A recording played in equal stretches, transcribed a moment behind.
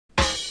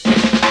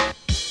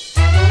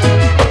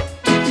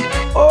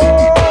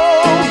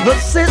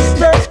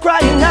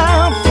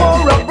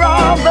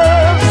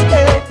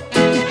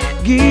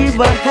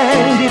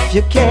if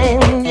you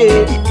can,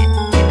 yeah.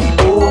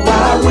 Oh,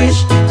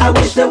 I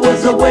wish there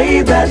was a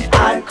way that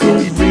I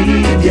could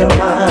read your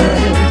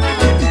mind.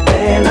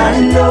 And I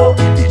know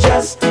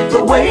just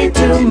the way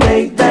to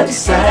make that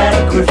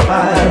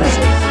sacrifice.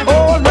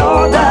 Oh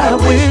Lord, I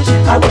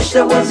wish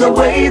there was a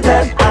way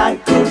that I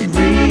could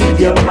read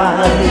your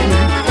mind.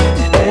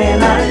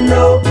 And I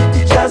know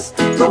just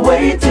the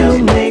way to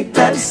make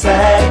that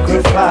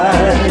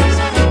sacrifice.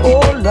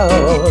 Oh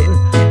Lord,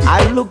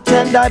 I looked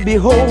and I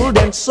behold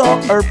and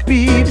saw her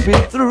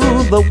peeping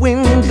through the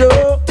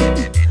window.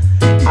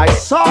 I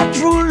saw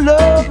true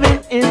loving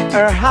in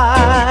her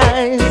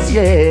eyes,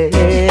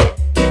 yeah.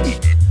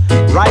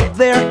 Right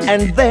there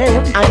and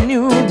then I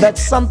knew that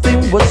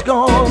something was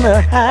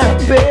gonna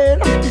happen,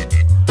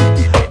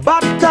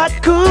 but I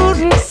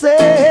couldn't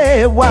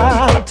say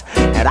what.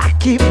 And I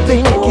keep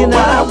thinking,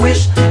 I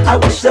wish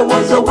there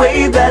was a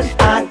way that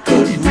I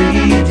could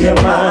read your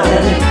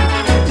mind.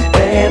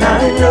 And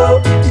I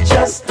know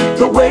just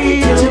the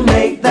way to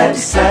make that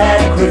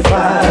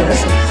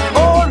sacrifice.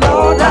 Oh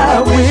Lord,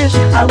 I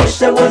wish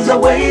there was a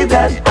way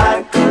that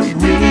I could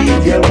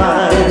read your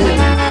mind.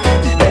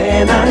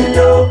 And I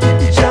know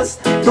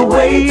just the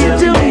way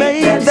to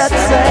make that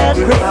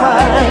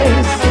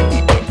sacrifice.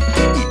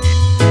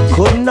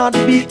 Could not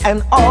be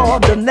an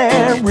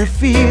ordinary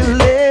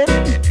feeling,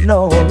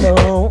 no,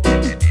 no.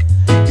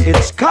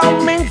 It's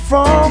coming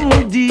from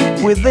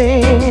deep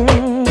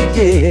within,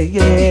 yeah,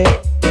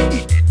 yeah.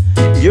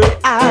 Your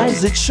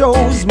eyes, it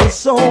shows me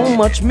so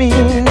much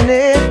meaning.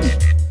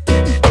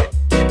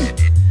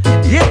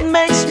 It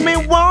makes me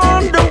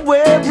wonder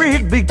where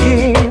it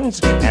begins.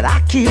 And I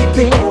keep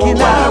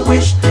thinking, I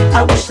wish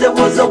there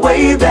was a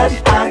way that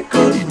I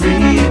could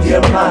read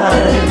your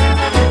mind.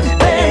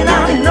 And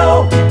I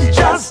know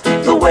just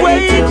the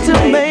way to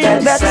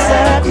make that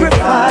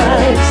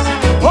sacrifice.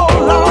 Oh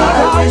Lord,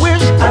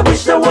 I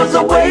wish there was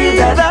a way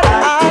that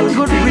I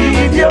could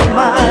read your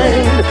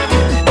mind.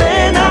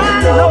 And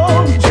I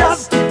know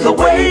just the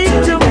way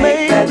to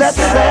make that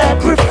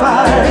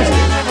sacrifice.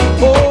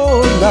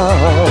 Oh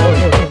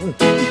Lord,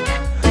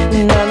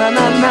 na na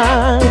na na,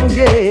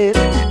 yeah.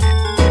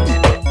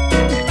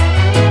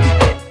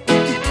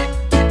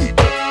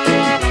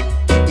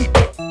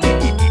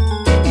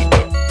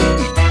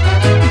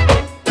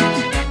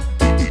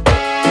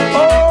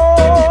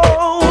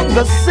 Oh,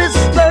 the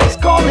sisters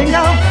calling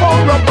out for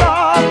a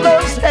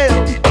brother's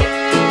help.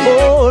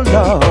 Oh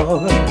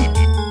Lord,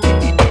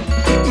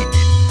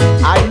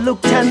 I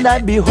looked and I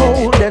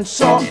behold and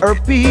saw her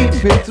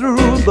peeping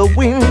through the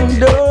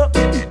window.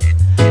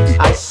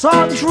 I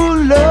saw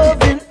true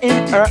loving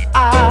in her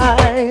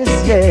eyes,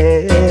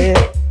 yeah.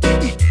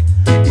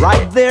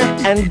 Right there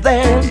and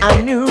then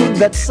I knew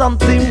that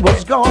something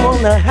was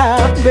gonna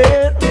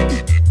happen,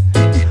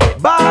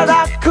 but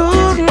I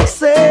couldn't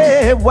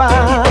say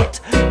what.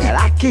 And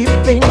I keep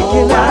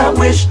thinking, I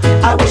wish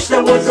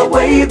there was a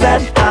way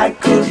that I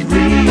could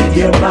read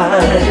your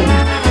mind.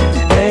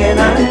 And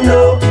I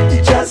know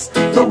just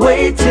the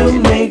way to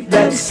make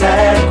that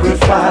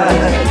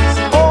sacrifice.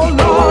 oh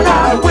Lord,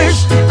 I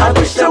wish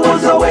there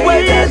was a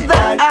way that